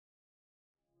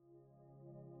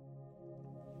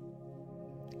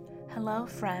Hello,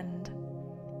 friend.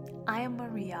 I am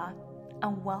Maria,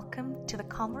 and welcome to the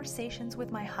Conversations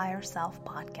with My Higher Self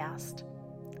podcast.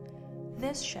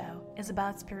 This show is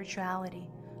about spirituality,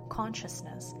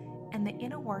 consciousness, and the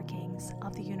inner workings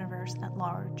of the universe at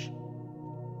large.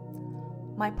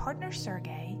 My partner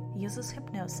Sergey uses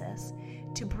hypnosis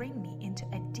to bring me into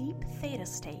a deep theta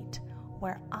state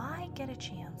where I get a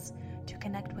chance to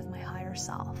connect with my higher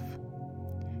self.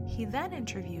 He then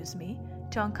interviews me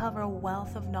to uncover a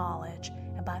wealth of knowledge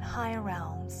about higher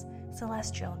realms,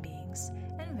 celestial beings,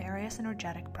 and various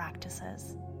energetic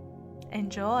practices.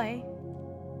 Enjoy!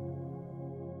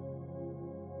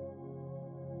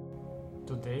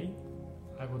 Today,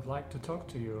 I would like to talk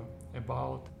to you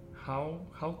about how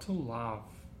to love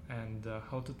and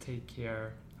how to take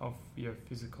care of your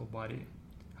physical body,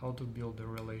 how to build a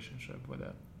relationship with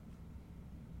it.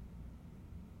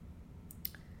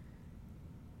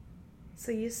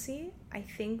 So you see, I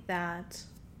think that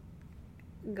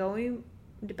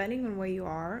depending on where you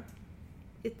are,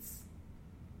 it's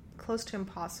close to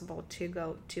impossible to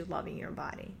go to loving your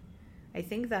body. I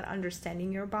think that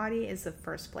understanding your body is the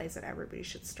first place that everybody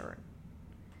should start.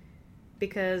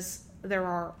 Because there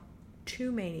are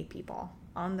too many people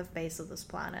on the face of this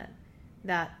planet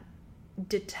that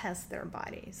detest their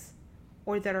bodies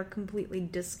or that are completely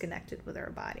disconnected with their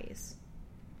bodies.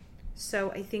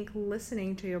 So I think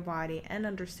listening to your body and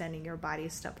understanding your body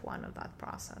is step one of that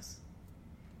process.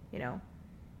 You know,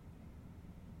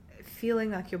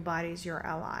 feeling like your body is your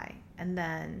ally, and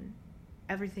then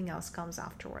everything else comes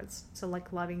afterwards. So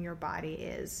like loving your body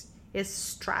is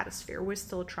stratosphere. We're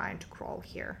still trying to crawl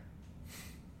here.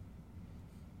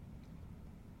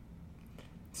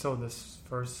 So this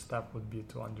first step would be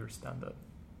to understand it.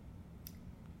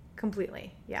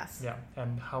 Completely, yes. Yeah,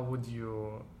 and how would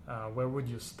you, where would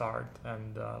you start?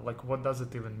 And what does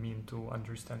it even mean to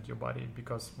understand your body?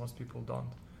 Because most people don't.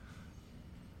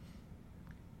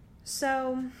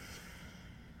 So,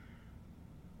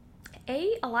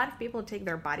 a lot of people take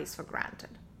their bodies for granted,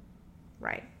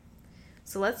 right?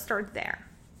 So let's start there.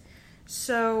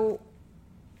 So,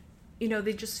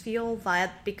 they just feel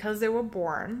that because they were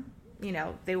born,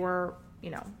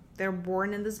 they're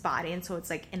born in this body, and so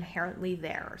it's like inherently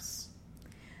theirs.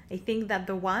 I think that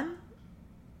the one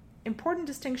important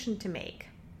distinction to make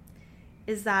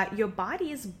is that your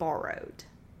body is borrowed.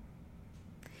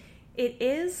 It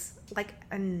is like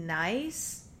a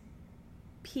nice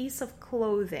piece of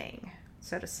clothing,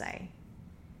 so to say,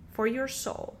 for your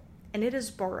soul, and it is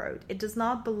borrowed. It does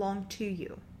not belong to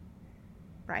you,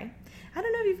 right? I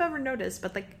don't know if you've ever noticed,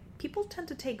 but people tend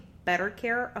to take better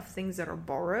care of things that are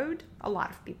borrowed, a lot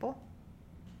of people,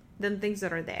 than things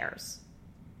that are theirs.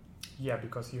 Yeah,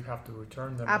 because you have to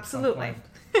return them. Absolutely. At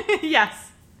some point.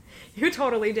 Yes, you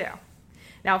totally do.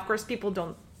 Now, of course, people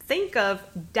don't think of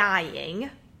dying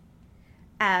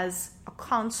as a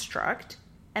construct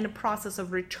and a process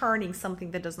of returning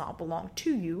something that does not belong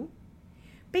to you,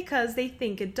 because they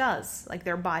think it does. Like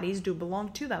their bodies do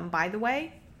belong to them, by the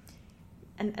way.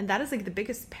 And that is the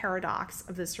biggest paradox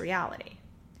of this reality.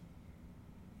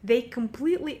 They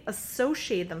completely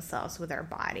associate themselves with their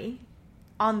body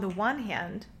on the one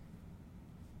hand,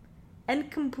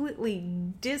 and completely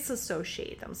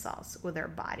disassociate themselves with their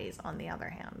bodies on the other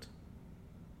hand.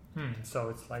 So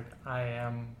it's like I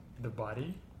am the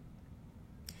body,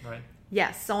 right?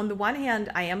 Yes. So on the one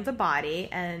hand, I am the body,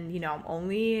 and I'm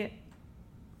only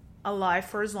alive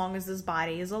for as long as this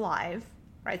body is alive,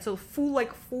 right? So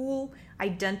full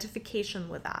identification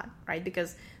with that, right?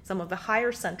 Because some of the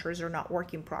higher centers are not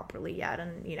working properly yet,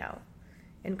 and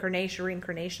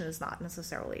reincarnation is not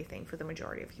necessarily a thing for the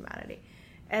majority of humanity.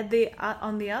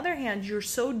 On the other hand, you're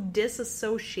so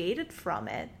disassociated from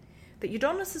it that you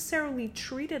don't necessarily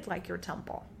treat it like your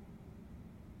temple.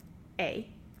 A.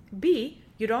 B.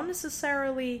 You don't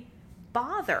necessarily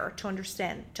bother to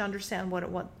understand what it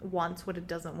wants, what it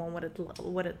doesn't want,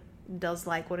 what it does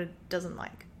like, what it doesn't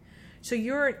like. So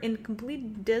you're in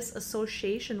complete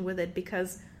disassociation with it,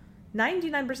 because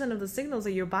 99% of the signals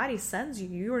that your body sends you,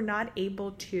 you are not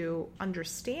able to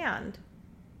understand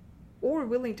or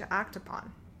willing to act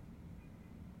upon,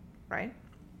 right?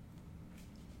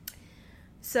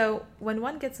 So when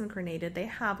one gets incarnated, they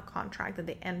have a contract that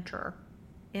they enter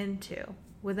into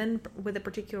with a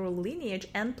particular lineage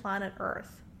and planet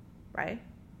Earth, right?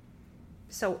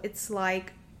 So it's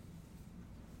like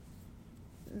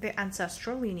the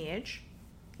ancestral lineage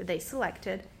that they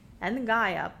selected and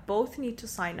Gaia both need to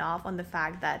sign off on the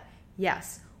fact that,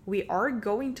 yes, we are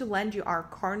going to lend you our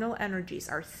carnal energies,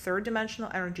 our third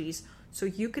dimensional energies, so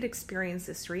you could experience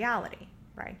this reality,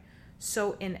 right?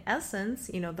 So in essence,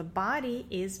 the body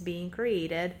is being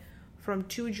created from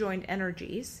two joined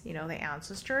energies, the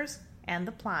ancestors and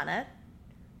the planet,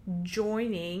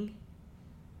 joining,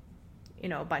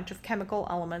 a bunch of chemical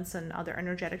elements and other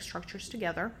energetic structures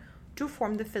together to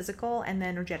form the physical and the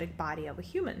energetic body of a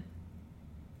human.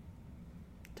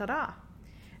 Ta-da!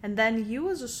 And then you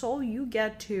as a soul, you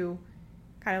get to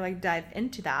kind of like dive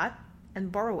into that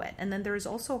and borrow it. And then there is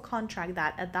also a contract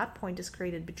that at that point is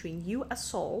created between you as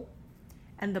soul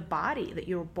and the body that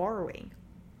you're borrowing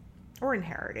or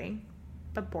inheriting,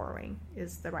 but borrowing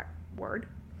is the right word.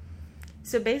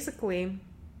 So basically,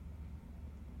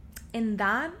 in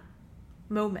that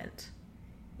moment,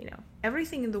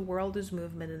 everything in the world is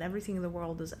movement and everything in the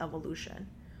world is evolution.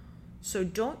 So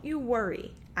don't you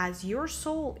worry, as your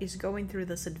soul is going through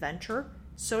this adventure,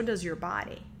 so does your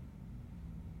body.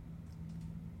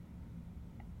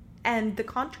 And the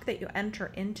contract that you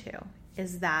enter into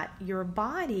is that your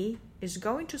body is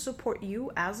going to support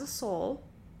you as a soul,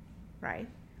 right,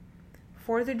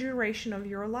 for the duration of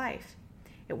your life.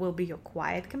 It will be your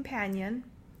quiet companion.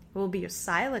 It will be your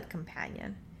silent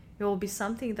companion. It will be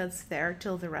something that's there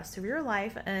till the rest of your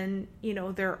life. And,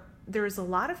 there is a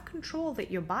lot of control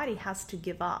that your body has to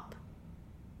give up,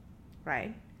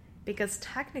 right? Because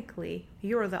technically,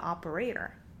 you're the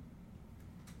operator.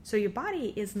 So your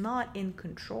body is not in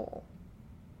control.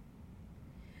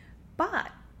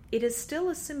 But it is still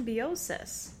a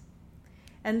symbiosis.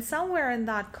 And somewhere in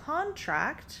that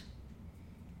contract,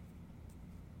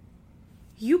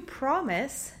 you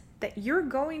promise that you're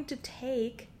going to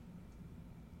take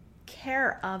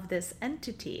care of this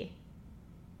entity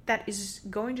that is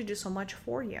going to do so much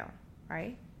for you,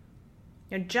 right?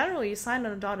 Generally, you sign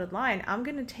on a dotted line, I'm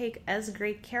going to take as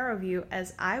great care of you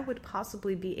as I would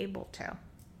possibly be able to.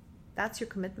 That's your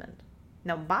commitment.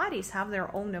 Now, bodies have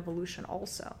their own evolution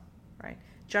also, right?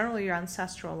 Generally, your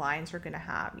ancestral lines are going to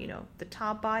have, the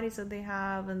top bodies that they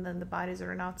have, and then the bodies that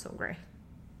are not so great,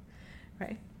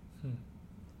 right?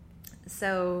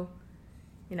 So,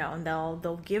 and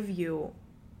they'll give you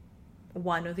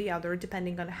one or the other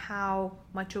depending on how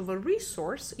much of a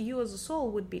resource you as a soul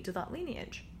would be to that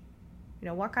lineage.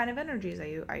 What kind of energies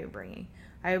are you bringing?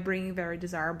 Are you bringing very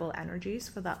desirable energies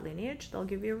for that lineage? They'll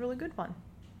give you a really good one.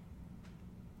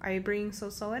 Are you bringing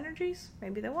so-so energies?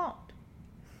 Maybe they won't.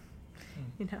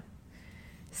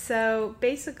 So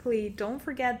basically, don't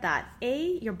forget that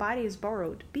A, your body is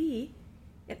borrowed. B,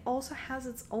 it also has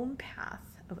its own path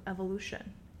of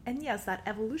evolution. And yes, that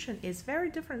evolution is very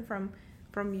different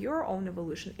from your own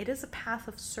evolution. It is a path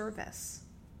of service.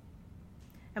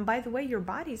 And by the way, your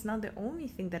body is not the only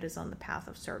thing that is on the path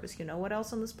of service. You know what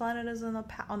else on this planet is on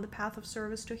the path of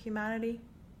service to humanity?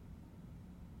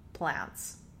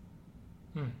 Plants.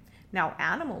 Now,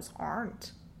 animals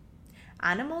aren't.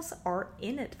 Animals are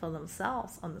in it for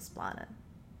themselves on this planet.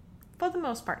 For the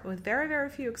most part, with very, very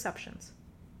few exceptions.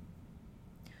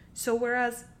 So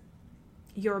whereas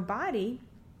your body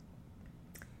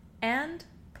and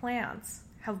plants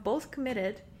have both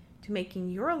committed to making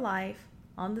your life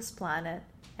on this planet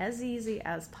as easy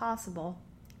as possible,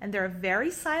 and they're very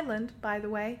silent, by the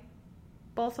way,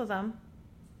 both of them,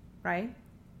 right?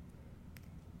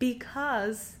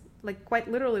 Because, quite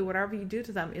literally, whatever you do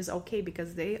to them is okay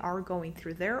because they are going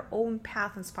through their own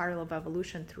path and spiral of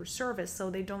evolution through service, so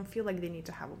they don't feel like they need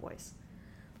to have a voice.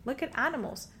 Look at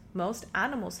animals. Most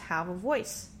animals have a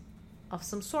voice of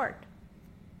some sort.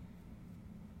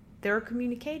 They're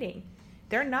communicating.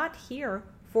 They're not here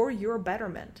for your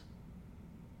betterment.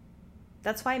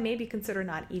 That's why maybe consider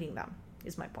not eating them,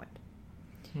 is my point.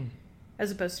 As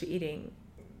opposed to eating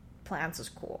plants is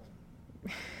cool.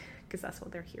 Because that's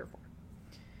what they're here for.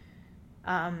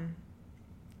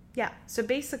 So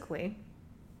basically,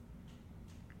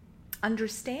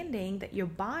 understanding that your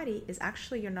body is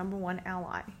actually your number one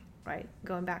ally, right?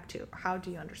 Going back to how do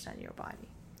you understand your body?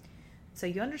 So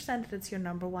you understand that it's your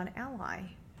number one ally,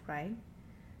 right?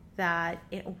 That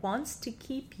it wants to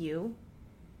keep you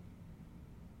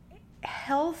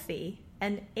healthy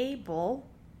and able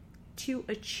to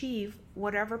achieve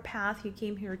whatever path you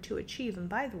came here to achieve. And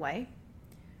by the way,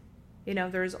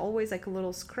 there's always a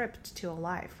little script to a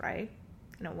life, right?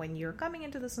 When you're coming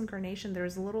into this incarnation,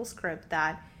 there's a little script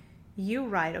that you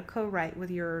write or co-write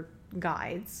with your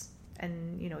guides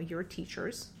and, your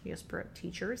teachers, your spirit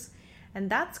teachers. And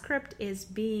that script is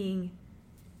being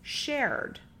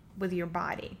shared with your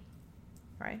body,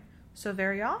 right? So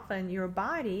very often your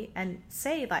body, and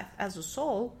say like as a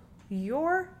soul,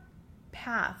 your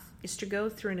path is to go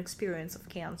through an experience of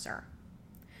cancer.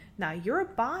 Now your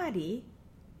body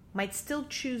might still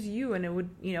choose you, and it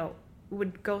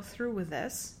would go through with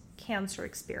this cancer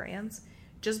experience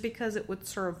just because it would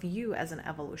serve you as an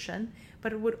evolution,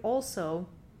 but it would also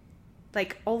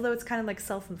like, although it's kind of like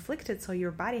self-inflicted, so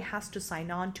your body has to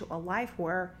sign on to a life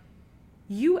where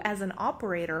you as an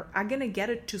operator are going to get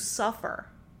it to suffer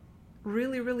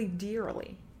really, really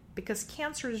dearly, because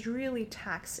cancer is really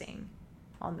taxing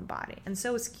on the body. And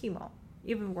so is chemo,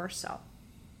 even worse so,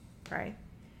 right?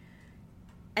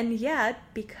 And yet,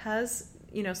 because,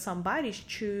 some bodies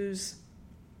choose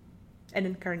an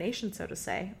incarnation, so to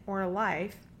say, or a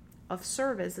life of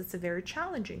service, it's a very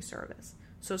challenging service.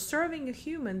 So serving a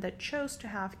human that chose to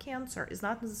have cancer is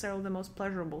not necessarily the most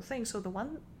pleasurable thing. So the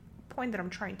one point that I'm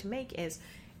trying to make is,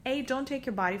 A, don't take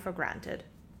your body for granted.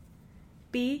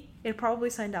 B, it probably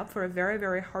signed up for a very,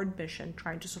 very hard mission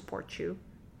trying to support you.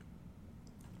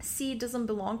 C, it doesn't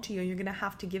belong to you and you're going to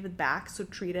have to give it back, so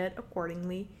treat it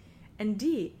accordingly. And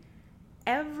D,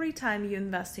 every time you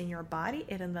invest in your body,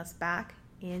 it invests back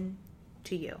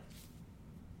into you.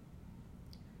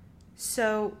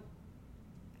 So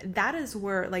that is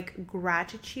where, like,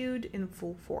 gratitude in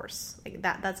full force, like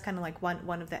that's kind of like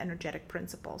one of the energetic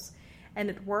principles,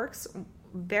 and it works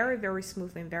very, very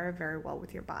smoothly and very, very well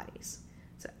with your bodies.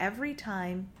 So every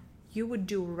time you would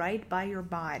do right by your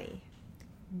body,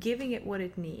 giving it what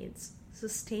it needs,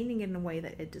 sustaining it in a way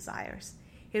that it desires,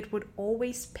 it would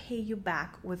always pay you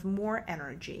back with more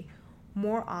energy,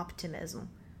 more optimism,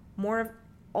 more of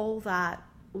all that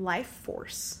life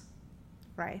force,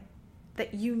 right,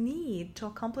 that you need to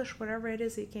accomplish whatever it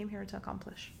is that you came here to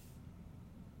accomplish.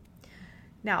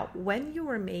 Now, when you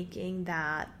were making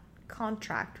that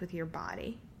contract with your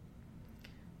body,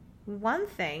 one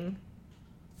thing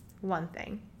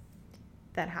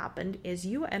that happened is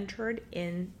you entered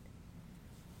in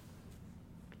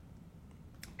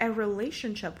a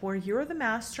relationship where you're the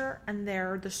master and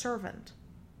they're the servant.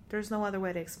 There's no other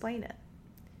way to explain it.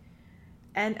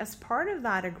 And as part of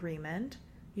that agreement,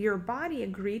 your body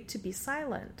agreed to be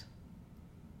silent.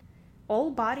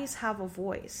 All bodies have a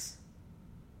voice,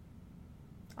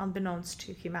 unbeknownst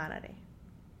to humanity.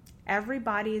 Every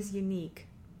body is unique.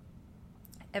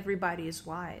 Everybody is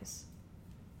wise.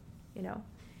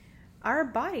 Our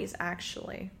bodies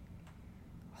actually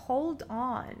hold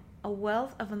on a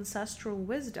wealth of ancestral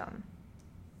wisdom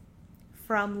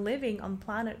from living on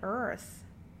planet Earth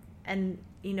and,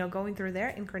 going through their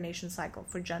incarnation cycle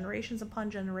for generations upon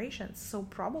generations. So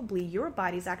probably your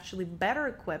body is actually better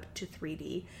equipped to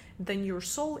 3D than your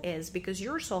soul is, because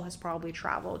your soul has probably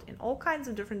traveled in all kinds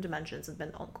of different dimensions and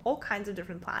been on all kinds of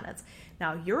different planets.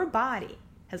 Now, your body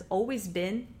has always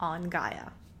been on Gaia.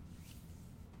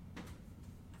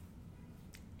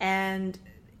 And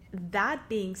that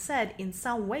being said, in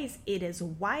some ways, it is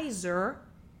wiser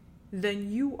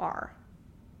than you are,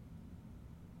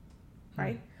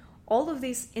 right? All of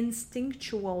these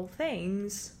instinctual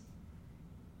things,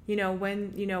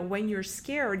 when you're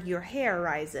scared, your hair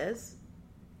rises,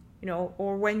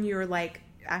 or when you're like,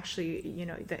 actually,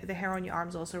 the hair on your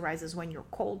arms also rises when you're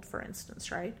cold, for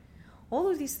instance, right? All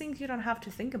of these things you don't have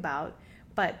to think about,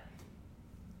 but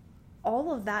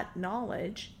all of that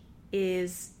knowledge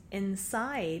is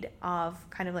inside of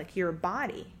kind of like your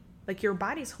body. Like your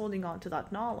body's holding on to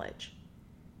that knowledge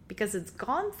because it's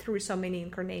gone through so many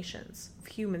incarnations of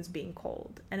humans being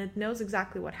cold, and it knows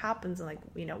exactly what happens and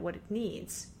what it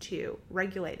needs to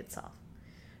regulate itself.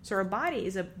 So our body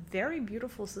is a very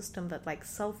beautiful system that like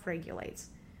self-regulates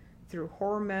through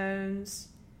hormones,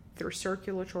 through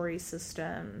circulatory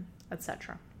system,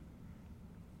 etc.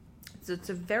 So it's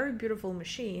a very beautiful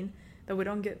machine that we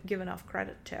don't give enough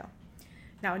credit to.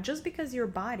 Now, just because your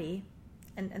body,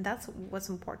 and that's what's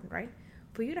important, right?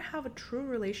 For you to have a true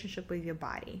relationship with your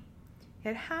body,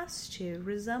 it has to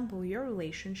resemble your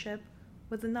relationship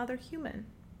with another human.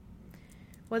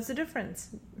 What's the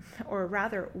difference? Or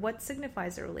rather, what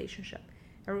signifies a relationship?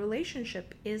 A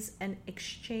relationship is an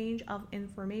exchange of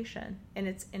information, and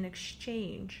it's an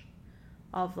exchange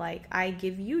of like, I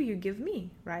give you, you give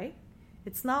me, right?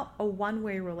 It's not a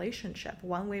one-way relationship.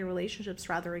 One-way relationships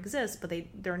rather exist, but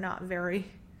they're not very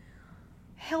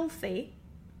healthy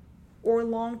or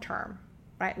long-term,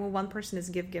 right? When one person is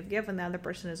give, and the other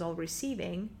person is all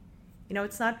receiving,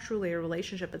 it's not truly a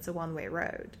relationship. It's a one-way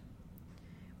road,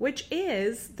 which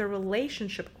is the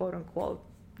relationship, quote-unquote,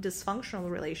 dysfunctional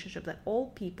relationship that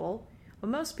all people, or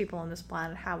most people on this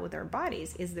planet have with their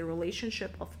bodies, is the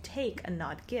relationship of take and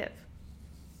not give.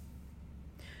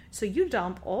 So you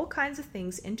dump all kinds of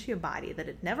things into your body that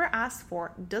it never asked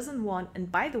for, doesn't want, and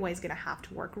by the way, is going to have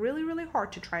to work really, really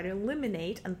hard to try to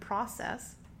eliminate and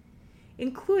process,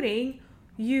 including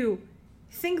you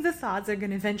think the thoughts are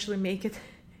going to eventually make it,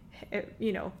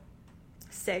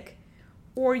 sick,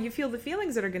 or you feel the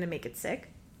feelings that are going to make it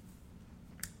sick,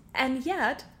 And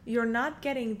yet, you're not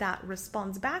getting that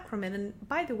response back from it. And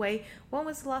by the way, when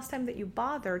was the last time that you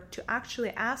bothered to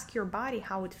actually ask your body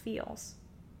how it feels?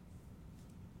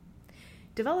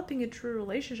 Developing a true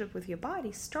relationship with your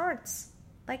body starts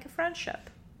like a friendship.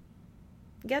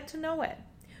 Get to know it.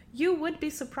 You would be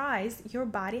surprised your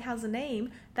body has a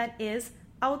name that is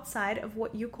outside of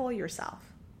what you call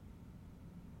yourself.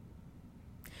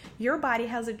 Your body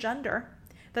has a gender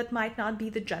that might not be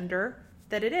the gender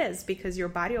that it is, because your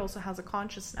body also has a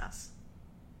consciousness.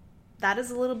 That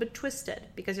is a little bit twisted,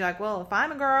 because you're like, well, if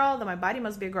I'm a girl, then my body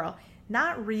must be a girl.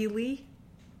 Not really.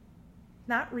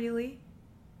 Not really.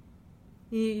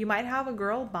 You might have a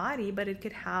girl body, but it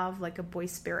could have like a boy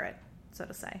spirit, so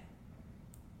to say.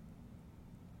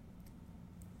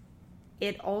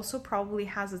 It also probably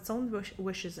has its own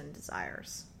wishes and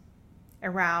desires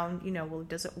around, well,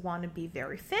 does it want to be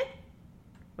very fit,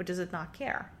 or does it not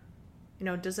care?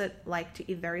 Does it like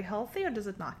to eat very healthy, or does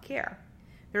it not care?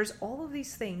 There's all of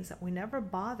these things that we never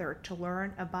bother to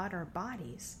learn about our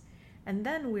bodies. And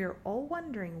then we're all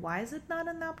wondering, why is it not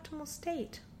in the optimal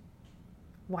state?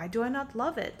 Why do I not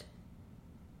love it?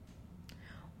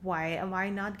 Why am I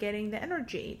not getting the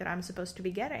energy that I'm supposed to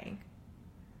be getting?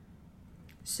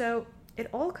 So it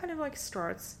all kind of like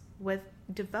starts with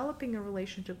developing a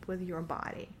relationship with your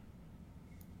body,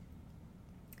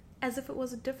 as if it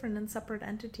was a different and separate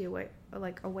entity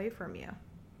away from you.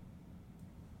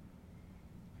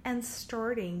 And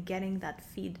starting getting that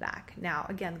feedback. Now,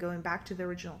 again, going back to the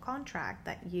original contract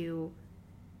that you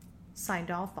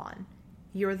signed off on,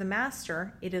 you're the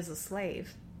master, it is a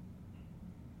slave.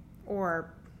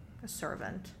 Or a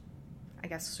servant. I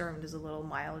guess servant is a little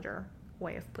milder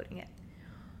way of putting it.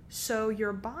 So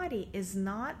your body is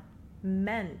not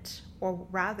meant, or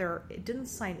rather, it didn't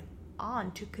sign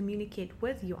on to communicate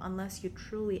with you unless you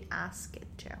truly ask it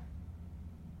to.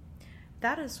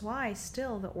 That is why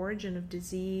still the origin of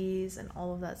disease and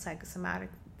all of that psychosomatic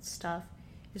stuff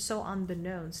is so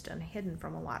unbeknownst and hidden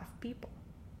from a lot of people.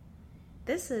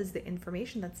 This is the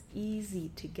information that's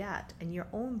easy to get, and your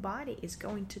own body is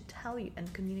going to tell you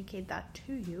and communicate that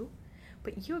to you,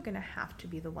 but you're going to have to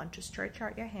be the one to stretch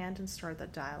out your hand and start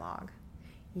that dialogue.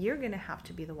 You're going to have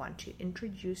to be the one to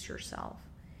introduce yourself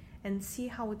and see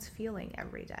how it's feeling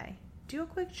every day. Do a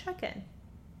quick check-in.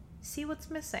 See what's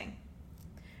missing.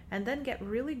 And then get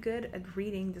really good at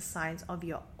reading the signs of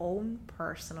your own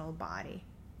personal body.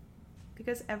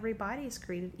 Because every body is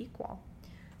created equal.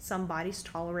 Some bodies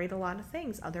tolerate a lot of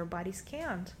things, other bodies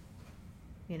can't.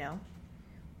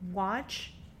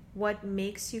 Watch what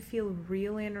makes you feel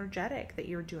really energetic that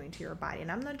you're doing to your body.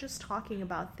 And I'm not just talking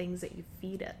about things that you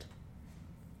feed it.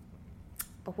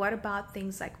 But what about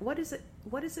things like, what is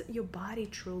it your body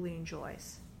truly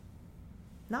enjoys?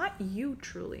 Not you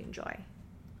truly enjoy,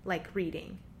 like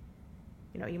reading.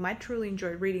 You might truly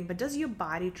enjoy reading, but does your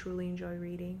body truly enjoy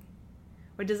reading?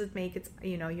 Or does it make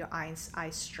your eyes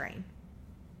strain?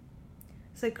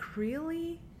 It's like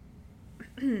really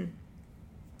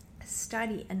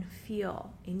study and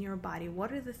feel in your body.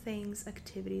 What are the things,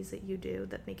 activities that you do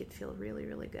that make it feel really,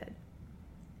 really good?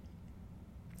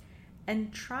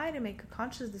 And try to make a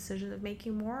conscious decision of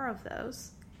making more of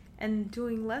those and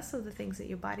doing less of the things that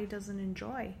your body doesn't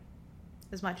enjoy,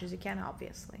 as much as you can,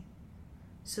 obviously.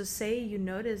 So say you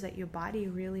notice that your body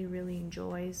really, really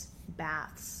enjoys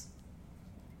baths.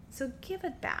 So give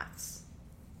it baths.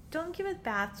 Don't give it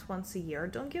baths once a year.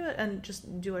 Don't give it and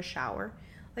just do a shower.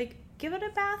 Give it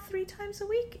a bath 3 times a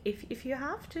week if you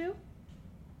have to.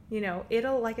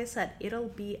 It'll, like I said, it'll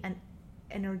be an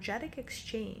energetic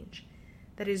exchange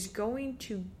that is going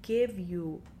to give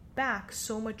you back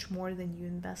so much more than you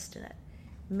invest in it.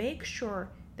 Make sure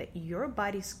that your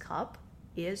body's cup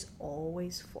is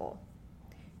always full.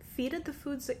 Feed it the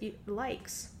foods that it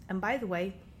likes. And by the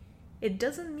way, it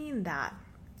doesn't mean that,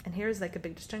 and here's a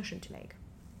big distinction to make.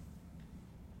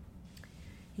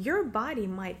 Your body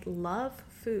might love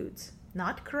foods,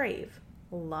 not crave,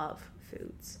 love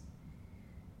foods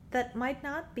that might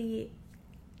not be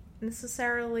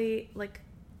necessarily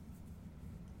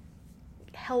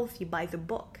healthy by the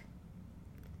book.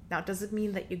 Now, does it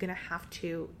mean that you're going to have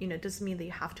to, doesn't mean that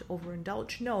you have to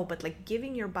overindulge? No, but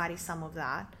giving your body some of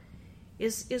that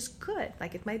is good.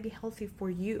 It might be healthy for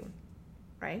you,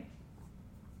 right?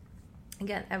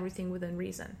 Again, everything within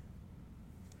reason.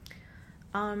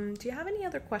 Do you have any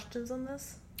other questions on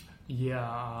this? Yeah,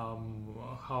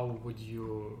 how would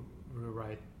you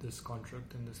rewrite this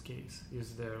contract in this case?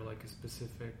 Is there a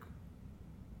specific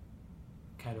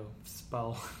kind of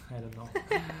spell? I don't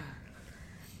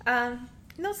know.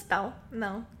 No spell,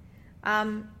 no.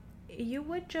 You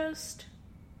would just...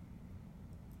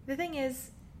 The thing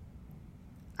is,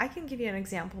 I can give you an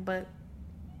example, but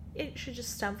it should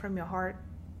just stem from your heart.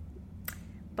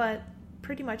 But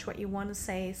pretty much what you want to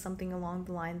say is something along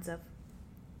the lines of,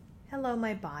 hello,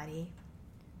 my body.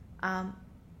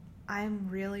 I'm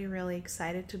really, really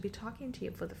excited to be talking to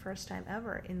you for the first time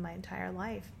ever in my entire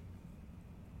life.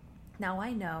 Now,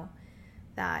 I know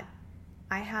that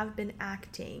I have been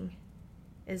acting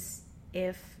as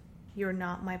if you're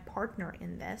not my partner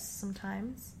in this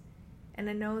sometimes. And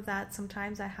I know that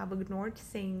sometimes I have ignored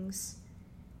things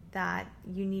that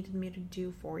you needed me to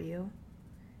do for you.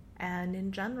 And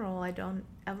in general, I don't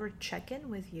ever check in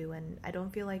with you, and I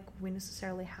don't feel like we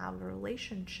necessarily have a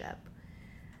relationship.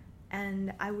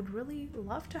 And I would really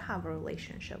love to have a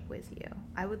relationship with you.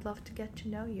 I would love to get to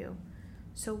know you.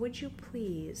 So would you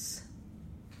please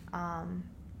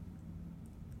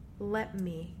let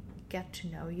me get to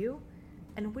know you?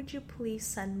 And would you please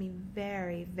send me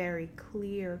very, very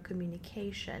clear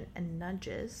communication and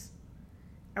nudges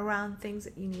around things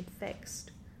that you need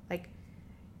fixed? Like,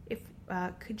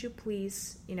 could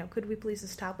we please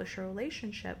establish a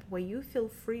relationship where you feel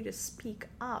free to speak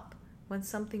up when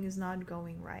something is not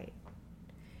going right?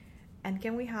 And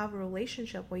can we have a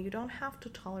relationship where you don't have to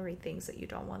tolerate things that you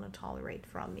don't want to tolerate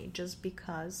from me just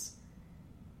because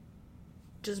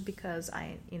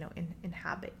I,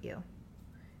 inhabit you?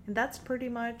 And that's pretty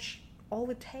much all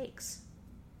it takes.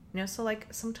 So like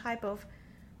some type of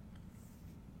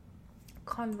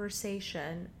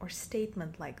conversation or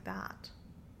statement like that.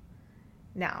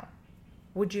 Now,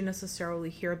 would you necessarily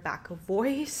hear back a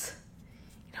voice?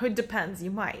 It depends,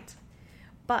 you might.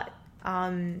 But,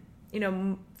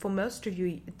 for most of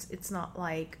you, it's not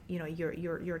like,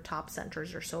 your top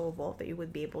centers are so evolved that you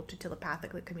would be able to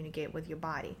telepathically communicate with your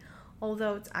body.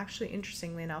 Although it's actually,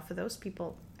 interestingly enough, for those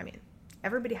people,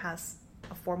 everybody has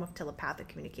a form of telepathic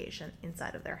communication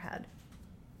inside of their head.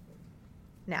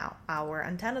 Now, our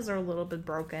antennas are a little bit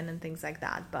broken and things like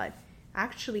that, but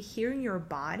actually hearing your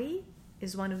body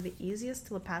is one of the easiest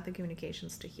telepathic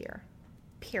communications to hear,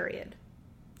 period,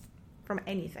 from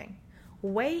anything.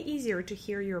 Way easier to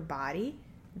hear your body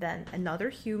than another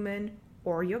human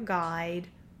or your guide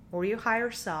or your higher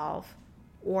self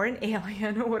or an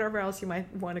alien or whatever else you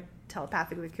might want to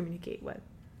telepathically communicate with.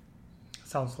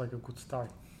 Sounds like a good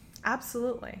start.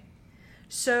 Absolutely.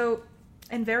 So,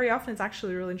 and very often it's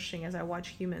actually really interesting as I watch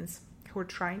humans who are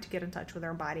trying to get in touch with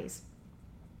their bodies.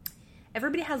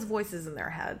 Everybody has voices in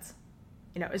their heads.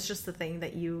 It's just the thing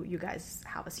that you guys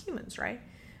have as humans, right?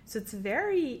 So it's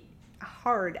very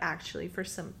hard actually for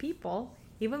some people,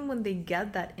 even when they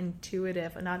get that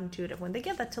when they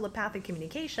get that telepathic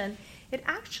communication, it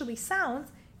actually sounds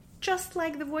just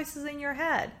like the voices in your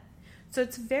head. So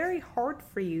it's very hard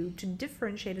for you to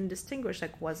differentiate and distinguish,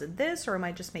 like, was it this or am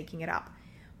I just making it up?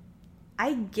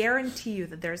 I guarantee you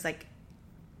that there's like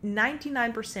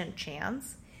 99%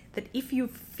 chance that if you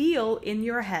feel in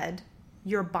your head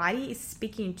your body is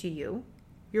speaking to you,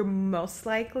 you're most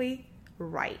likely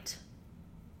right.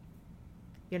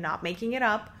 You're not making it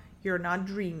up. You're not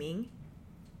dreaming.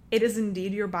 It is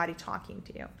indeed your body talking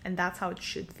to you. And that's how it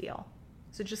should feel.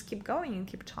 So just keep going and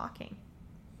keep talking,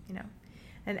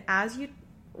 And as you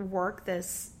work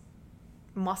this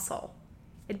muscle,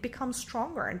 it becomes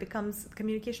stronger and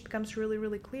communication becomes really,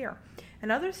 really clear.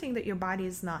 Another thing that your body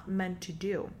is not meant to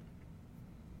do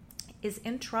is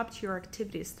interrupt your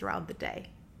activities throughout the day,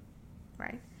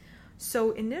 right?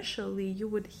 So initially you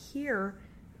would hear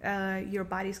your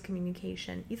body's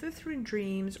communication either through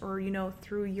dreams or,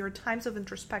 through your times of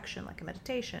introspection, like a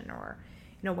meditation, or,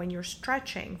 when you're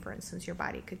stretching, for instance, your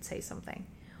body could say something.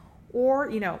 Or,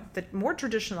 the more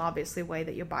traditional, obviously, way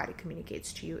that your body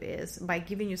communicates to you is by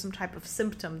giving you some type of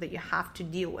symptom that you have to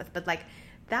deal with. But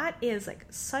that is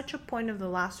such a point of the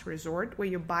last resort where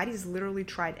your body's literally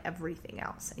tried everything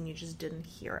else and you just didn't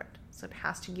hear it. So it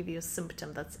has to give you a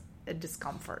symptom that's a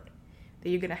discomfort that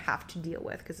you're going to have to deal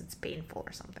with because it's painful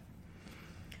or something.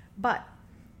 But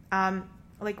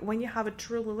when you have a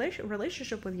true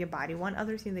relationship with your body, one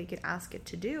other thing that you could ask it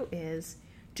to do is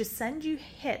to send you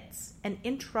hits and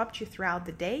interrupt you throughout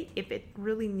the day if it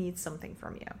really needs something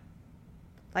from you.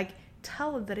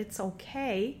 Tell it that it's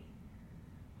okay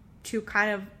to kind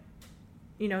of,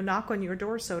 knock on your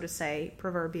door, so to say,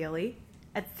 proverbially,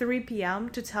 at 3 p.m.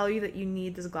 to tell you that you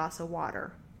need this glass of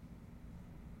water.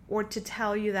 Or to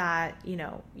tell you that,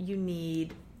 you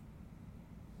need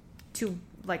to,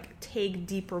 take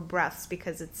deeper breaths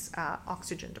because it's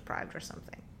oxygen deprived or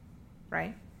something,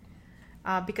 right?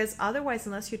 Because otherwise,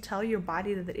 unless you tell your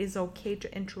body that it is okay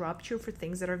to interrupt you for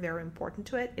things that are very important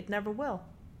to it, it never will.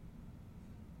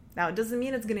 Now, it doesn't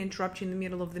mean it's going to interrupt you in the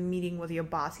middle of the meeting with your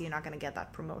boss. You're not going to get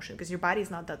that promotion because your body's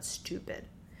not that stupid.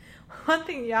 One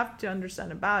thing you have to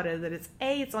understand about it is that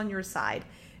it's on your side.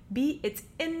 B, it's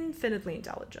infinitely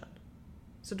intelligent.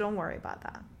 So don't worry about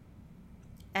that.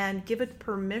 And give it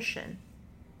permission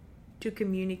to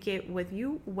communicate with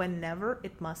you whenever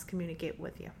it must communicate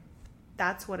with you.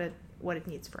 That's what it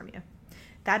needs from you.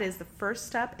 That is the first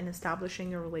step in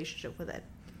establishing a relationship with it.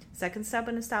 Second step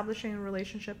in establishing a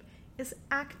relationship is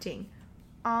acting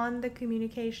on the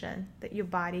communication that your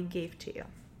body gave to you.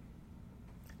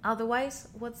 Otherwise,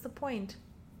 what's the point?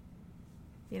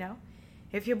 You know,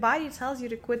 if your body tells you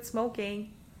to quit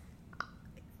smoking,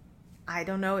 I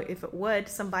don't know if it would.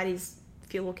 Some bodies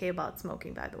feel okay about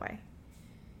smoking, by the way.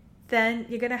 Then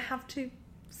you're going to have to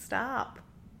stop.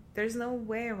 There's no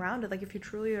way around it. Like, if you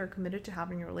truly are committed to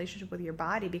having a relationship with your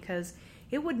body, because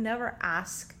it would never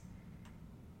ask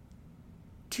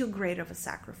too great of a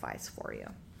sacrifice for you.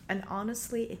 And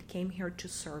honestly, it came here to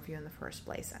serve you in the first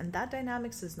place. And that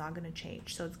dynamics is not going to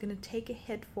change. So it's going to take a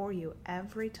hit for you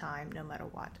every time, no matter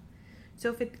what. So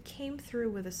if it came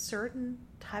through with a certain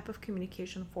type of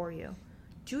communication for you,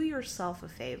 do yourself a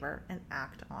favor and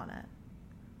act on it.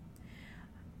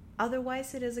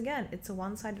 Otherwise, it is, again, it's a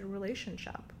one-sided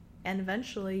relationship. And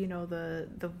eventually, you know,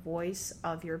 the voice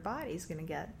of your body is going to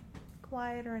get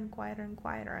quieter and quieter and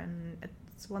quieter. And at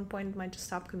one point, it might just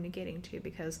stop communicating to you,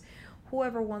 because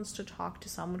whoever wants to talk to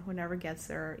someone who never gets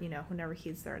their, you know, who never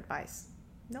heeds their advice?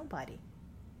 Nobody.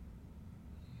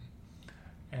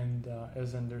 And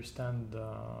as I understand,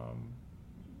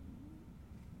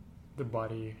 the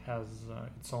body has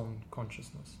its own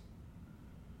consciousness.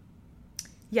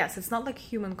 Yes, it's not like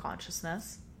human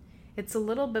consciousness. It's a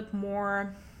little bit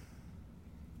more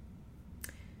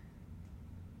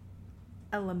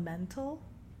elemental.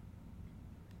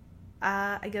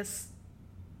 I guess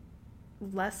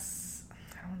less,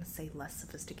 I don't want to say less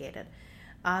sophisticated.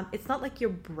 It's not like your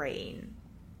brain,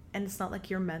 and it's not like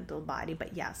your mental body,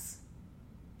 but yes,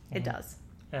 it does.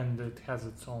 And it has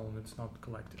its own, it's not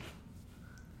collective.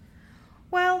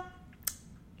 Well,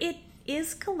 it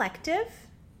is collective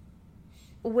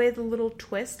with a little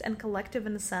twist, and collective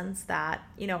in the sense that,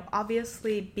 you know,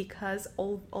 obviously because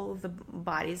all of the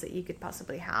bodies that you could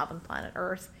possibly have on planet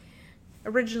Earth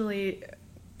originally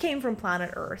came from planet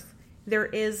Earth, there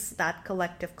is that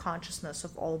collective consciousness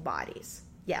of all bodies.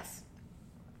 Yes.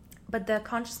 But the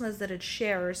consciousness that it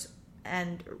shares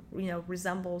and, you know,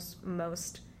 resembles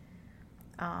most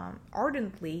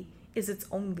ardently is its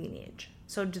own lineage.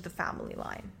 So to the family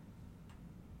line.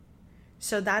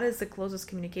 So that is the closest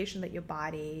communication that your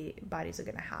bodies are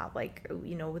going to have. Like,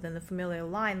 you know, within the familial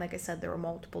line, like I said, there are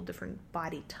multiple different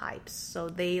body types. So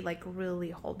they like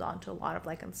really hold on to a lot of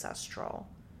like ancestral.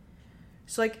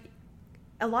 So like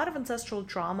a lot of ancestral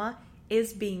trauma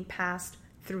is being passed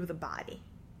through the body.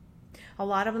 A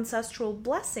lot of ancestral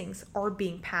blessings are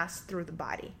being passed through the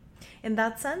body. In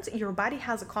that sense, your body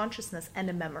has a consciousness and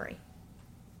a memory.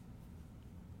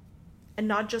 And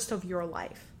not just of your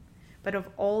life, but of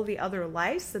all the other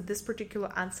lives that this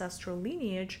particular ancestral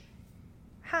lineage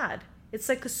had. It's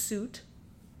like a suit,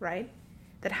 right,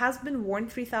 that has been worn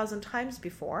 3,000 times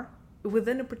before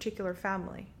within a particular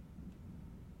family.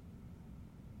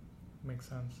 Makes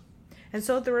sense. And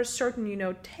so there are certain, you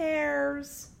know,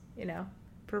 tears, you know,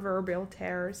 proverbial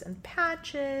tears and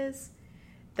patches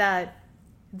that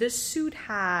this suit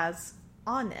has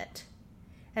on it.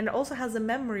 And it also has a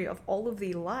memory of all of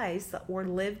the lives that were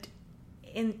lived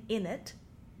in it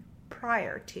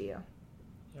prior to you.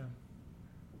 Yeah.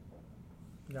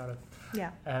 Got it.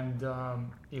 Yeah. And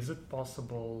is it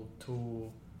possible to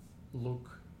look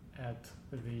at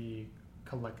the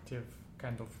collective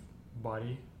kind of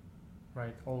body,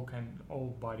 right?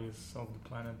 All bodies of the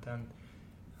planet, and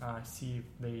see if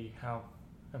they have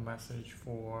a message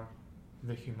for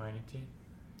the humanity?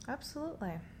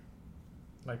 Absolutely.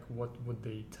 Like, what would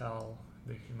they tell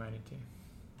the humanity?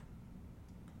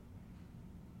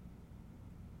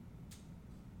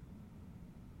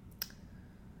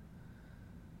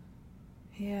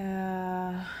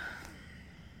 Yeah.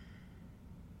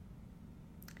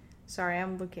 Sorry,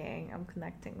 I'm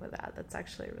connecting with that. That's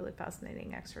actually a really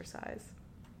fascinating exercise.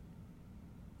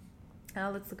 Now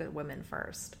let's look at women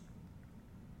first.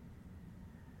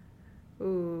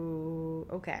 Ooh,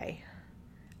 okay.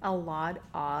 A lot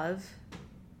of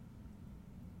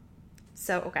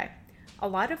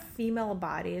female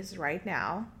bodies right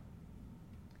now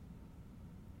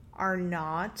are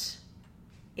not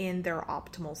in their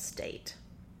optimal state.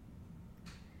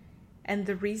 And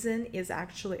the reason is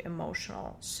actually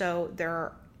emotional. So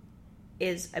there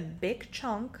is a big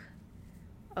chunk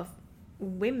of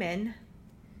women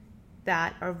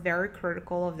that are very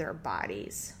critical of their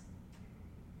bodies.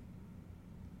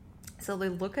 So they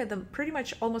look at them, pretty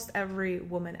much almost every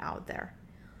woman out there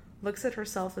looks at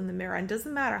herself in the mirror, and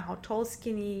doesn't matter how tall,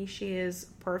 skinny she is,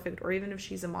 perfect, or even if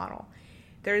she's a model,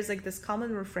 there's like this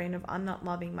common refrain of, I'm not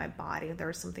loving my body,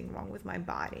 there's something wrong with my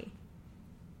body.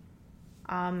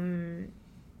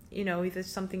 Either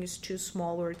something is too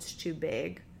small or it's too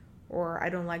big, or I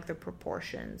don't like the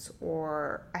proportions,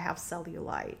 or I have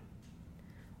cellulite,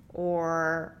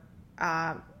 or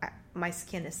my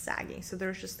skin is sagging. So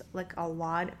there's just like a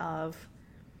lot of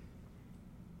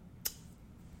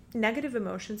negative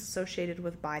emotions associated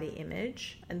with body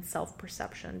image and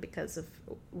self-perception because of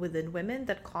within women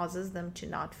that causes them to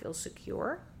not feel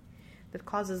secure, that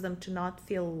causes them to not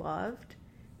feel loved,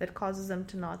 that causes them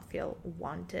to not feel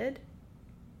wanted.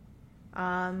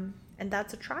 And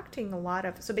that's attracting a lot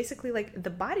of, so basically like the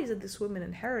bodies that these women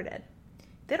inherited,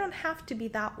 they don't have to be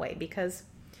that way, because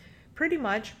pretty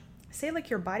much, say like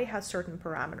your body has certain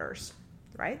parameters,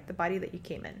 right? The body that you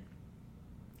came in.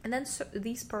 And then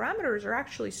these parameters are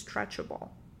actually stretchable.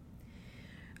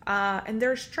 And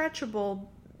they're stretchable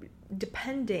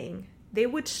they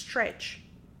would stretch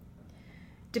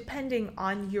depending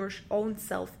on your own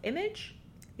self-image,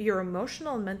 your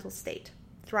emotional and mental state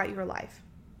throughout your life.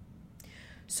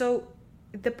 So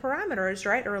the parameters,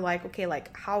 right, are like, okay,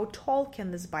 like how tall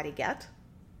can this body get?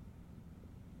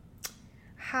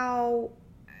 How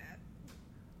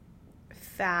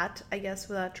fat, I guess,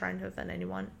 without trying to offend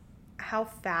anyone, how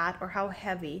fat or how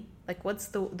heavy, like what's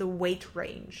the weight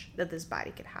range that this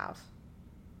body could have,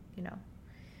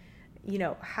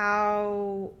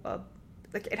 how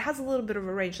like it has a little bit of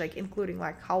a range, like including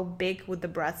like how big would the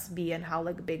breasts be, and how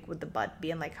like big would the butt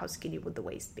be, and like how skinny would the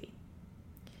waist be.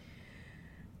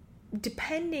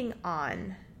 Depending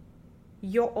on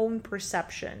your own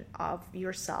perception of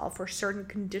yourself or certain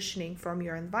conditioning from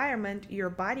your environment, your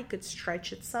body could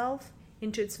stretch itself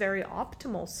into its very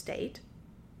optimal state.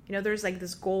 There's like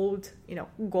this gold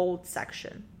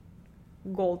section,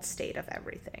 gold state of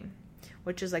everything,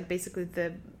 which is like basically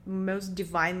the most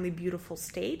divinely beautiful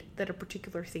state that a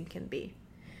particular thing can be.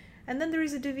 And then there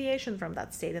is a deviation from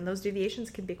that state, and those deviations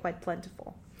can be quite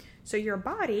plentiful. So your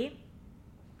body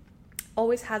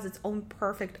always has its own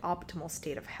perfect optimal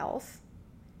state of health.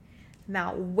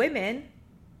 Now, women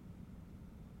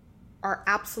are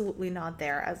absolutely not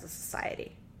there as a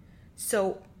society.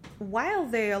 So while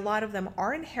a lot of them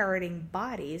are inheriting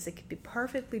bodies that could be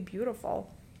perfectly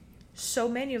beautiful, so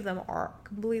many of them are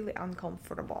completely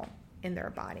uncomfortable in their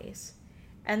bodies.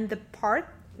 And the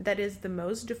part that is the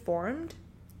most deformed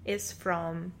is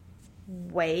from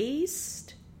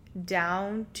waist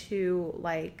down to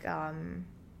like a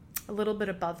little bit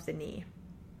above the knee.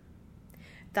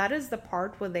 That is the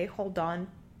part where they hold on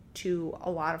to a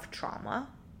lot of trauma.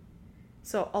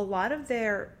 So a lot of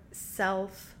their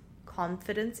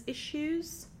self-confidence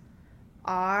issues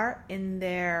are in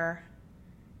their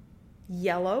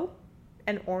yellow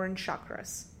and orange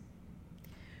chakras.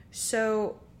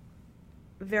 So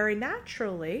very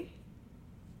naturally,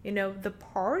 the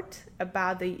part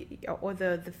about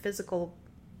the physical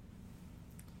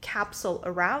capsule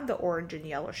around the orange and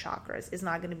yellow chakras is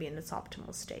not going to be in its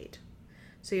optimal state.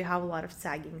 So you have a lot of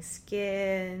sagging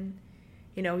skin,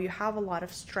 you have a lot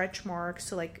of stretch marks.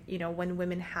 So like, when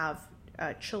women have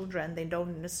children, they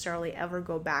don't necessarily ever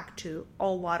go back to, a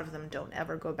lot of them don't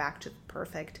ever go back to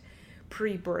perfect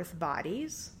pre-birth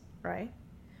bodies, right?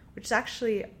 Which is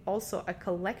actually also a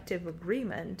collective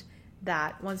agreement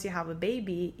that once you have a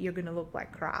baby, you're going to look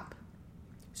like crap.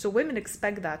 So women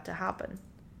expect that to happen,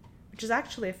 which is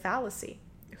actually a fallacy.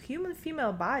 A human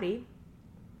female body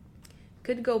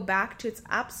could go back to its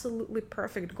absolutely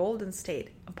perfect golden state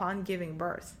upon giving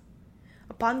birth,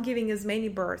 upon giving as many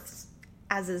births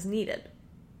as is needed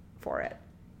for it.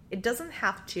 It doesn't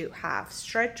have to have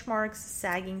stretch marks,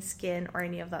 sagging skin, or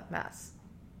any of that mess.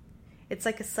 It's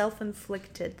like a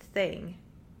self-inflicted thing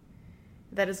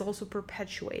that is also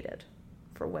perpetuated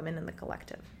for women in the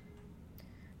collective.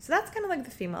 So that's kind of like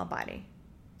the female body.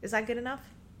 Is that good enough?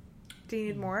 Do you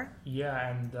need more? Yeah,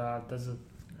 and does a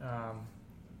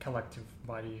collective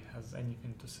body has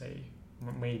anything to say?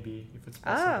 Maybe, if it's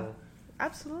possible. Oh,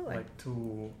 absolutely. Like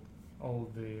to all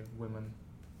the women.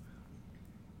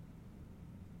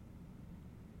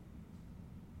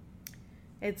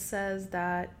 It says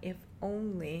that if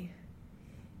only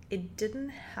it didn't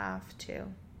have to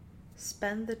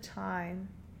spend the time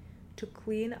to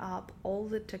clean up all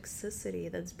the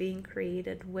toxicity that's being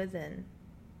created within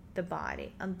the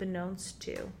body, unbeknownst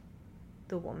to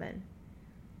the woman,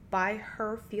 by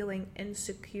her feeling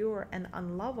insecure and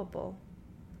unlovable,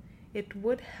 it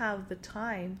would have the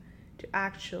time to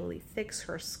actually fix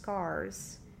her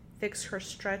scars, fix her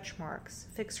stretch marks,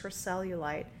 fix her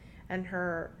cellulite, and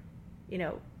her,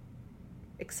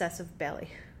 excessive belly,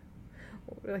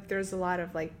 like there's a lot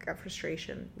of like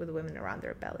frustration with women around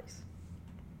their bellies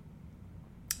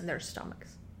and their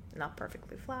stomachs, not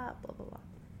perfectly flat, blah, blah, blah.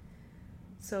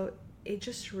 So it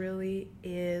just really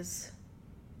is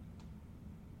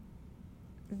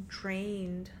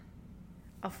drained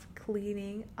of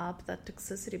cleaning up that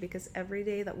toxicity, because every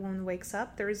day that woman wakes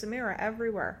up, there is a mirror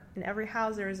everywhere. In every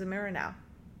house, there is a mirror now.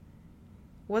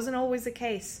 Wasn't always the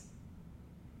case.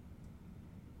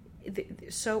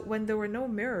 So when there were no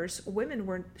mirrors, women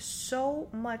were so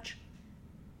much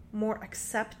more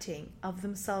accepting of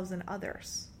themselves and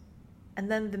others. And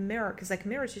then the mirror, because like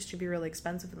mirrors used to be really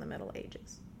expensive in the Middle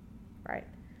Ages, right?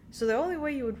 So the only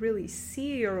way you would really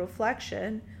see your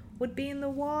reflection would be in the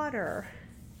water,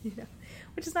 you know,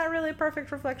 which is not really a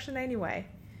perfect reflection anyway.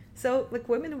 So like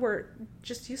women were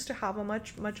just used to have a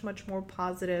much more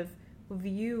positive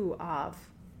view of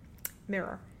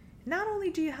mirror. Not only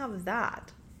do you have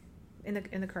that in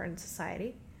the current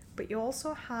society, but you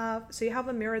also have, so you have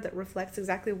a mirror that reflects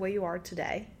exactly where you are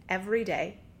today, every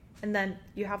day, and then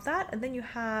you have that, and then you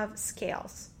have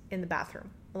scales in the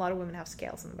bathroom. A lot of women have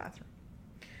scales in the bathroom.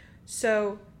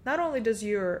 So not only does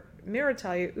your mirror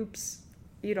tell you, oops,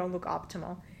 you don't look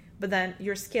optimal, but then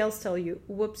your scales tell you,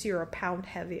 whoops, you're a pound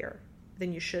heavier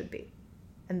than you should be.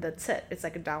 And that's it. It's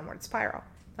like a downward spiral.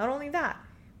 Not only that,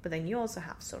 but then you also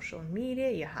have social media,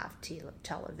 you have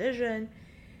television,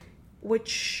 which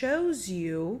shows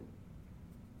you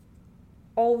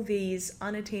all these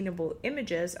unattainable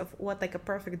images of what like a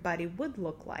perfect body would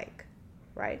look like,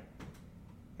 right?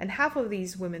 And half of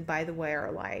these women, by the way,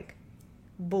 are like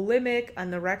bulimic,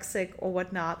 anorexic, or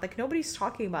whatnot. Like nobody's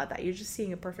talking about that. You're just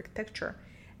seeing a perfect picture.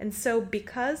 And so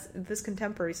because this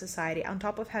contemporary society, on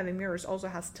top of having mirrors, also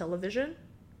has television,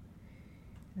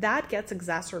 that gets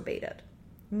exacerbated.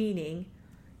 Meaning,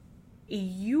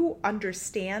 you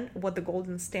understand what the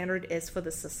golden standard is for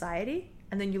the society,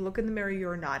 and then you look in the mirror,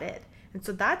 you're not it. And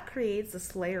so that creates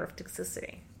this layer of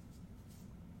toxicity.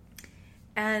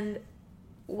 And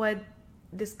what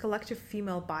this collective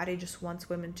female body just wants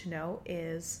women to know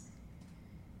is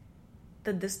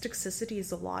that this toxicity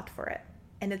is a lot for it.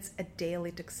 And it's a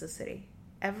daily toxicity.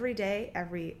 Every day,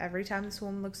 every time this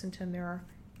woman looks into a mirror,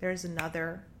 there's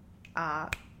another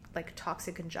like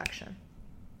toxic injection.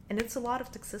 And it's a lot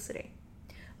of toxicity.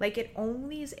 Like it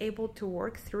only is able to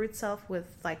work through itself with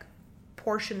like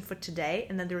portion for today,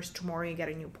 and then there's tomorrow you get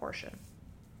a new portion.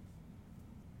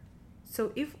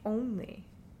 So if only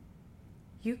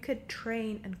you could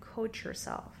train and coach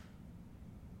yourself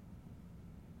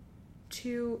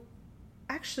to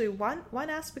actually, one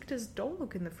aspect is don't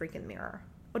look in the freaking mirror,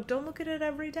 or don't look at it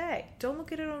every day. Don't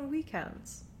look at it on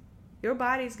weekends. Your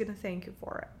body's going to thank you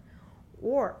for it.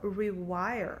 Or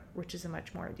rewire, which is a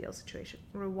much more ideal situation,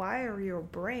 rewire your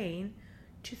brain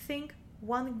to think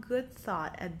one good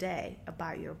thought a day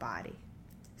about your body.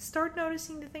 Start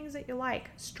noticing the things that you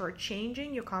like. Start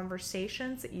changing your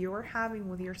conversations that you're having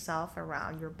with yourself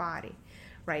around your body.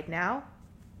 Right now,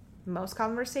 most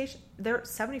conversations, they're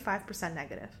 75%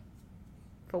 negative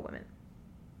for women.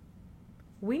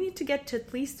 We need to get to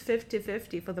at least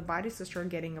 50-50 for the bodies to start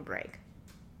getting a break.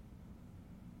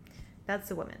 That's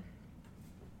the women.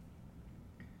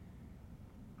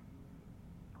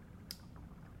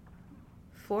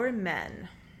 For men,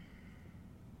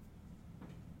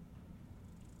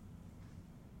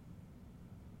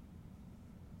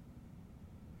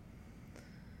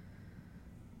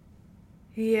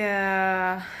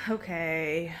 yeah,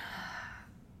 okay.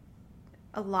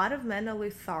 A lot of men are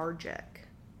lethargic,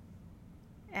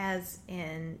 as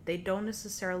in they don't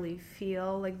necessarily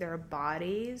feel like their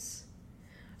bodies.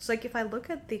 So like if I look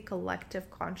at the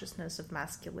collective consciousness of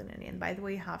masculinity, and by the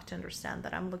way, you have to understand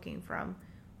that I'm looking from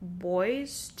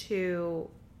boys to,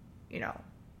 you know,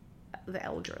 the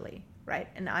elderly, right?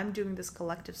 And I'm doing this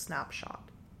collective snapshot.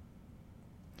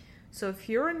 So if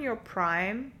you're in your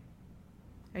prime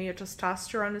and your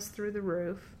testosterone is through the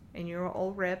roof and you're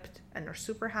all ripped and are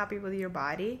super happy with your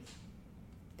body,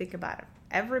 think about it.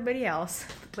 Everybody else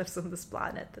that lives on this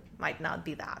planet that might not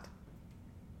be that.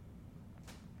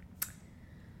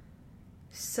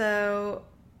 So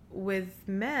with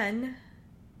men,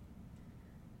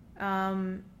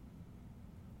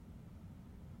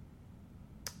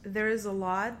 there is a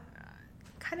lot,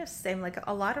 kind of same, like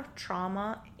a lot of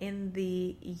trauma in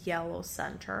the yellow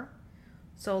center.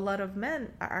 So a lot of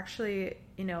men are actually,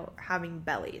 you know, having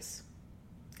bellies,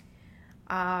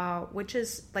 which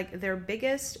is like their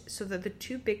biggest. So the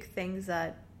two big things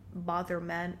that bother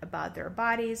men about their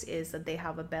bodies is that they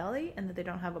have a belly and that they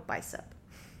don't have a bicep.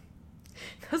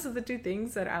 Those are the two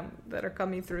things that are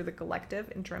coming through the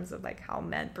collective in terms of like how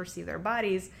men perceive their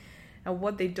bodies and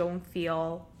what they don't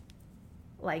feel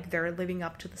like they're living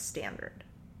up to the standard,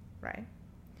 right?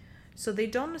 So they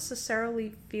don't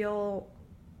necessarily feel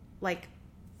like,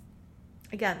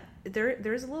 again,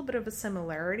 there's a little bit of a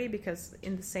similarity, because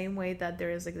in the same way that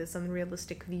there is like this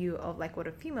unrealistic view of like what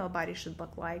a female body should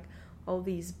look like, all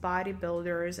these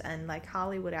bodybuilders and like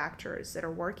Hollywood actors that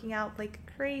are working out like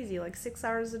crazy, like 6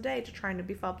 hours a day to trying to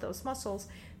beef up those muscles,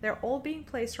 they're all being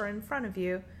placed right in front of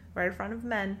you, right in front of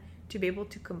men, to be able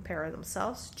to compare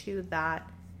themselves to that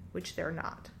which they're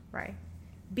not, right?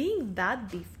 Being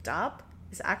that beefed up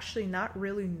is actually not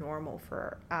really normal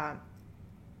for a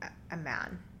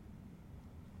man.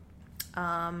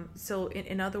 So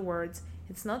in other words,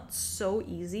 it's not so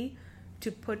easy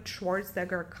to put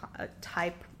Schwarzenegger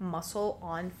type muscle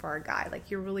on for a guy. Like,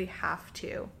 you really have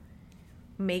to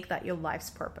make that your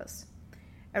life's purpose.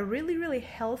 A really, really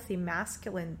healthy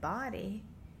masculine body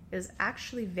is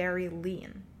actually very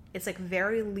lean. It's like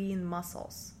very lean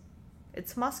muscles.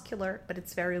 It's muscular, but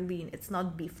it's very lean. It's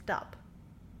not beefed up.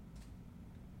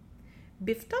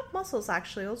 Beefed up muscles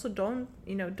actually also don't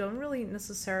really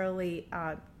necessarily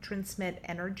transmit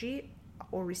energy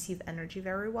or receive energy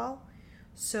very well.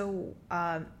 So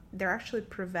they actually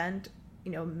prevent,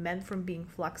 men from being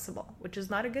flexible, which is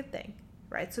not a good thing,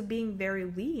 right? So being very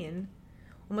lean,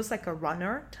 almost like a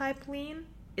runner type lean,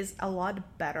 is a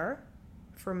lot better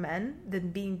for men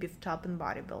than being beefed up in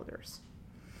bodybuilders.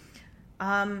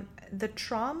 The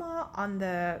trauma on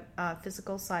the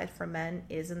physical side for men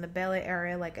is in the belly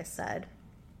area, like I said.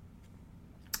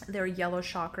 Their yellow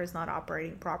chakra is not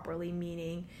operating properly,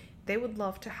 meaning they would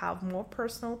love to have more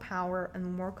personal power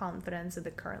and more confidence than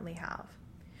they currently have.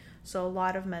 So a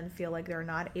lot of men feel like they're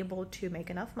not able to make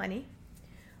enough money.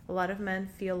 A lot of men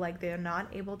feel like they're not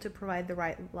able to provide the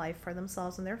right life for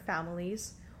themselves and their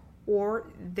families, or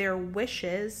their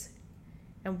wishes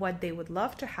and what they would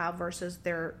love to have versus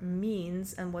their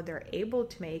means and what they're able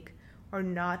to make are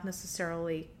not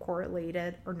necessarily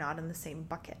correlated or not in the same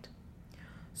bucket.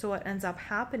 So what ends up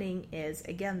happening is,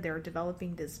 again, they're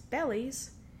developing these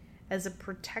bellies as a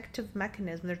protective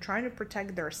mechanism. They're trying to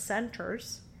protect their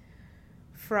centers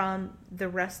from the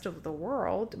rest of the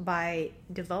world by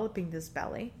developing this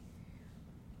belly,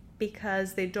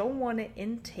 because they don't want to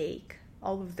intake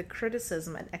all of the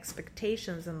criticism and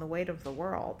expectations and the weight of the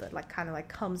world that kind of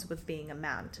comes with being a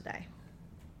man today.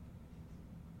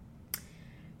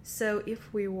 So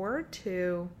if we were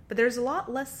to, but there's a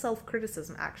lot less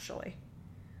self-criticism actually.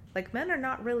 Like, men are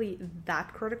not really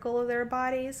that critical of their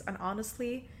bodies, and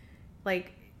honestly,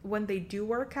 when they do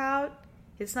work out,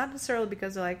 it's not necessarily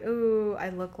because they're like, "Ooh, I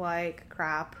look like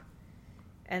crap,"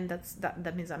 and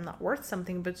that means I'm not worth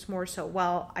something, but it's more so,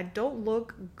 well, I don't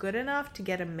look good enough to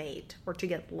get a mate or to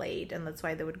get laid, and that's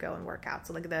why they would go and work out.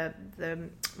 So the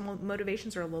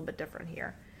motivations are a little bit different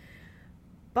here.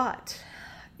 But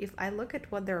if I look at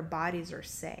what their bodies are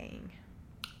saying,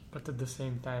 but at the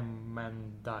same time,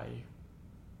 men die.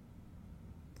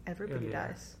 Everybody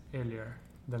dies. Earlier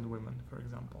than women, for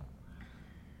example.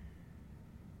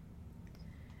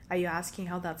 Are you asking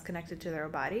how that's connected to their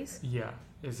bodies? Yeah.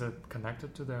 Is it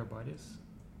connected to their bodies?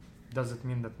 Does it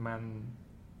mean that men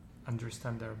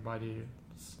understand their bodies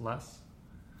less?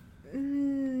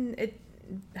 It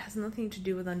has nothing to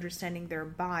do with understanding their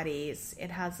bodies.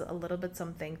 It has a little bit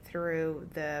something through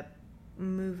the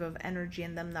move of energy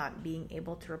and them not being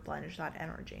able to replenish that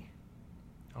energy.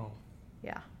 Oh.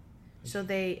 Yeah. So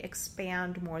they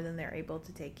expand more than they're able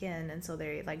to take in, and so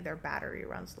their battery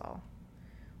runs low.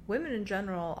 Women in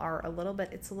general are a little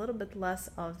bit less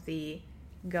of the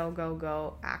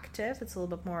go active. It's a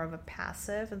little bit more of a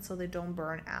passive, and so they don't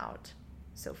burn out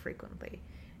so frequently.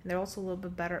 And they're also a little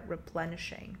bit better at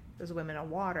replenishing. There's women are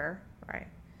water, right?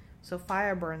 So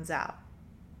fire burns out.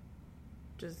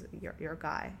 Just your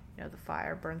guy, the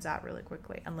fire burns out really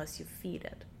quickly unless you feed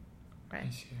it. Right? I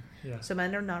see. Yeah. So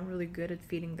men are not really good at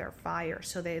feeding their fire.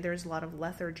 So there's a lot of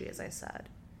lethargy, as I said.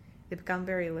 They become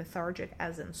very lethargic,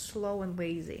 as in slow and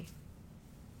lazy,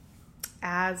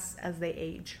 as they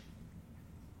age.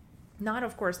 Not,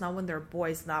 of course, not when they're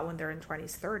boys, not when they're in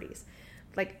 20s, 30s.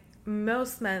 Like,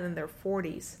 most men in their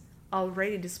 40s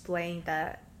already displaying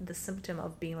the symptoms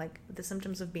of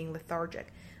being lethargic.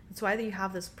 That's why you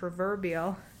have this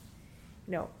proverbial,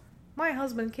 my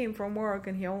husband came from work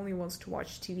and he only wants to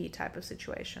watch TV type of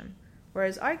situation.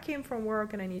 Whereas I came from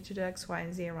work and I need to do X, Y,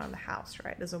 and Z around the house,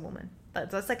 right, as a woman.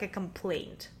 That's like a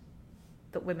complaint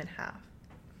that women have.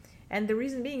 And the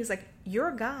reason being is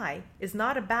your guy is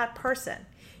not a bad person.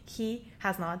 He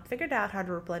has not figured out how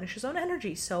to replenish his own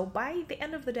energy. So by the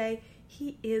end of the day,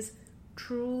 he is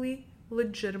truly,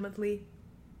 legitimately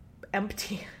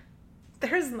empty.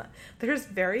 There's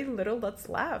very little that's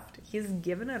left. He's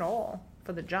given it all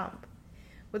for the jump.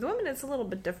 With women, it's a little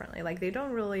bit differently. Like, they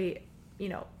don't really,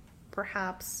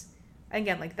 perhaps,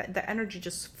 again, like the energy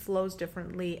just flows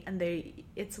differently, and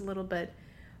it's a little bit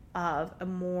of a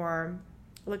more,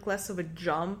 like, less of a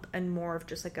jump and more of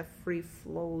just like a free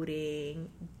floating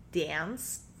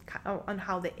dance on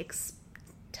how they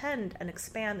extend and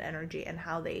expand energy and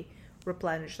how they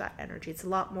replenish that energy. It's a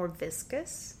lot more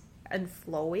viscous and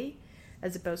flowy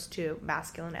as opposed to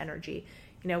masculine energy.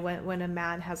 When a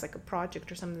man has like a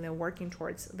project or something they're working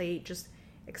towards, they just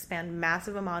expand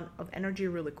massive amount of energy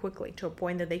really quickly to a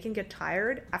point that they can get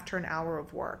tired after an hour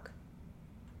of work.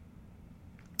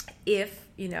 If,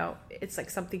 it's like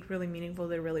something really meaningful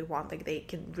they really want, like they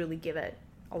can really give it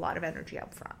a lot of energy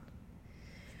up front.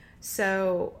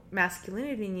 So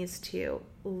masculinity needs to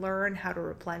learn how to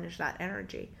replenish that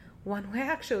energy. One way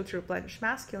actually to replenish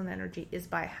masculine energy is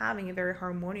by having a very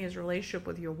harmonious relationship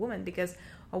with your woman, because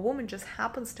a woman just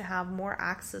happens to have more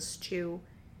access to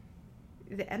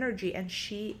the energy, and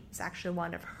she is actually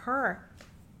one of her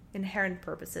inherent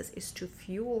purposes is to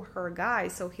fuel her guy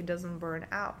so he doesn't burn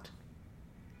out.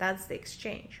 That's the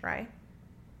exchange, right?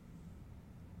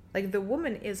 Like, the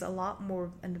woman is a lot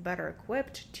more and better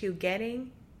equipped to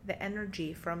getting the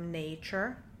energy from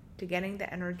nature, to getting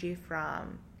the energy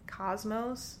from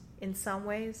cosmos in some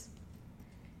ways.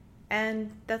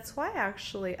 And that's why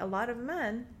actually a lot of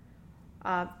men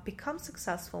become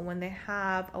successful when they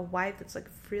have a wife that's like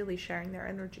freely sharing their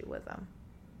energy with them.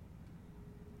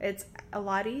 It's a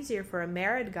lot easier for a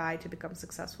married guy to become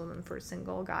successful than for a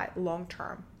single guy long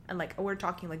term. And like, we're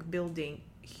talking like building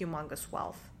humongous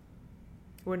wealth.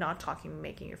 We're not talking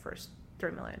making your first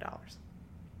 $3 million.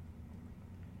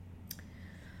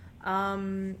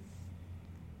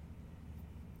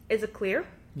 Is it clear?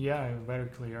 Yeah, very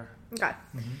clear. Okay.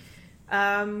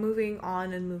 Mm-hmm. Moving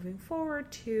on and moving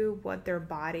forward to what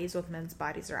men's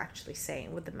bodies are actually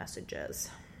saying, what the message is.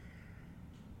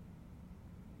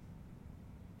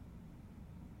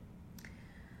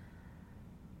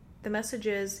 The message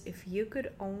is, if you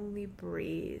could only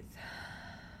breathe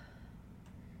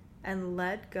and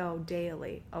let go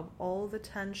daily of all the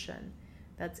tension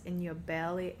that's in your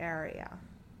belly area,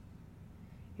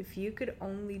 if you could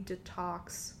only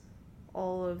detox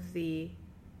all of the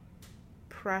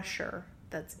pressure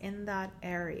that's in that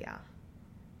area,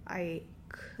 I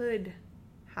could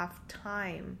have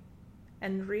time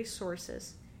and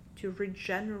resources to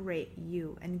regenerate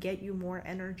you and get you more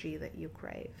energy that you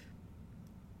crave.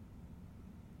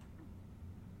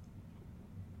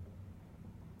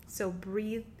 So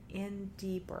breathe in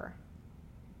deeper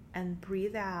and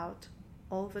breathe out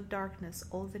all the darkness,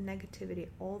 all the negativity,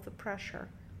 all the pressure,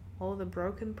 all the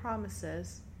broken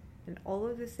promises, and all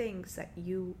of the things that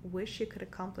you wish you could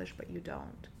accomplish but you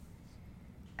don't.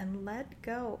 And let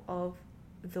go of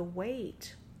the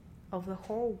weight of the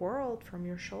whole world from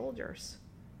your shoulders.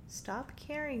 Stop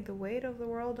carrying the weight of the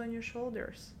world on your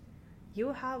shoulders.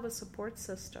 You have a support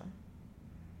system.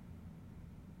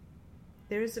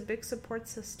 There is a big support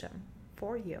system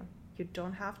for you. You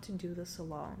don't have to do this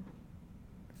alone.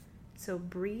 So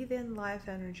breathe in life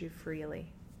energy freely,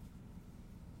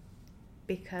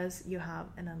 because you have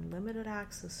an unlimited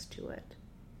access to it.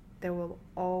 There will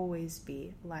always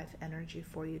be life energy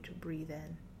for you to breathe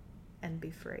in and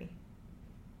be free.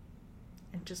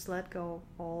 And just let go of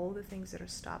all the things that are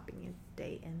stopping you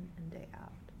day in and day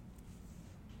out.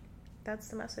 That's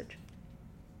the message.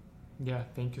 Yeah,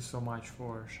 thank you so much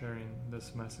for sharing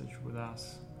this message with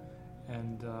us.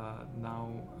 And now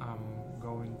I'm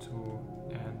going to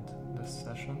end this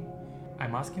session.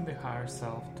 I'm asking the higher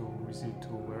self to receive to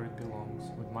where it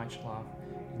belongs with much love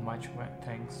and much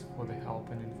thanks for the help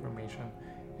and information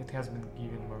it has been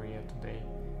given Maria today.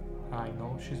 I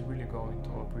know she's really going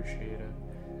to appreciate it.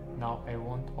 Now I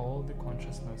want all the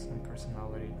consciousness and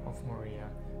personality of Maria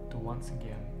to once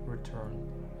again return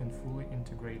and fully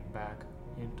integrate back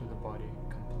into the body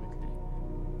completely.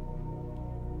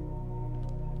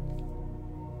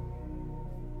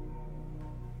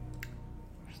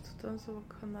 Что там за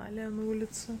вакханалия на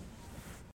улице?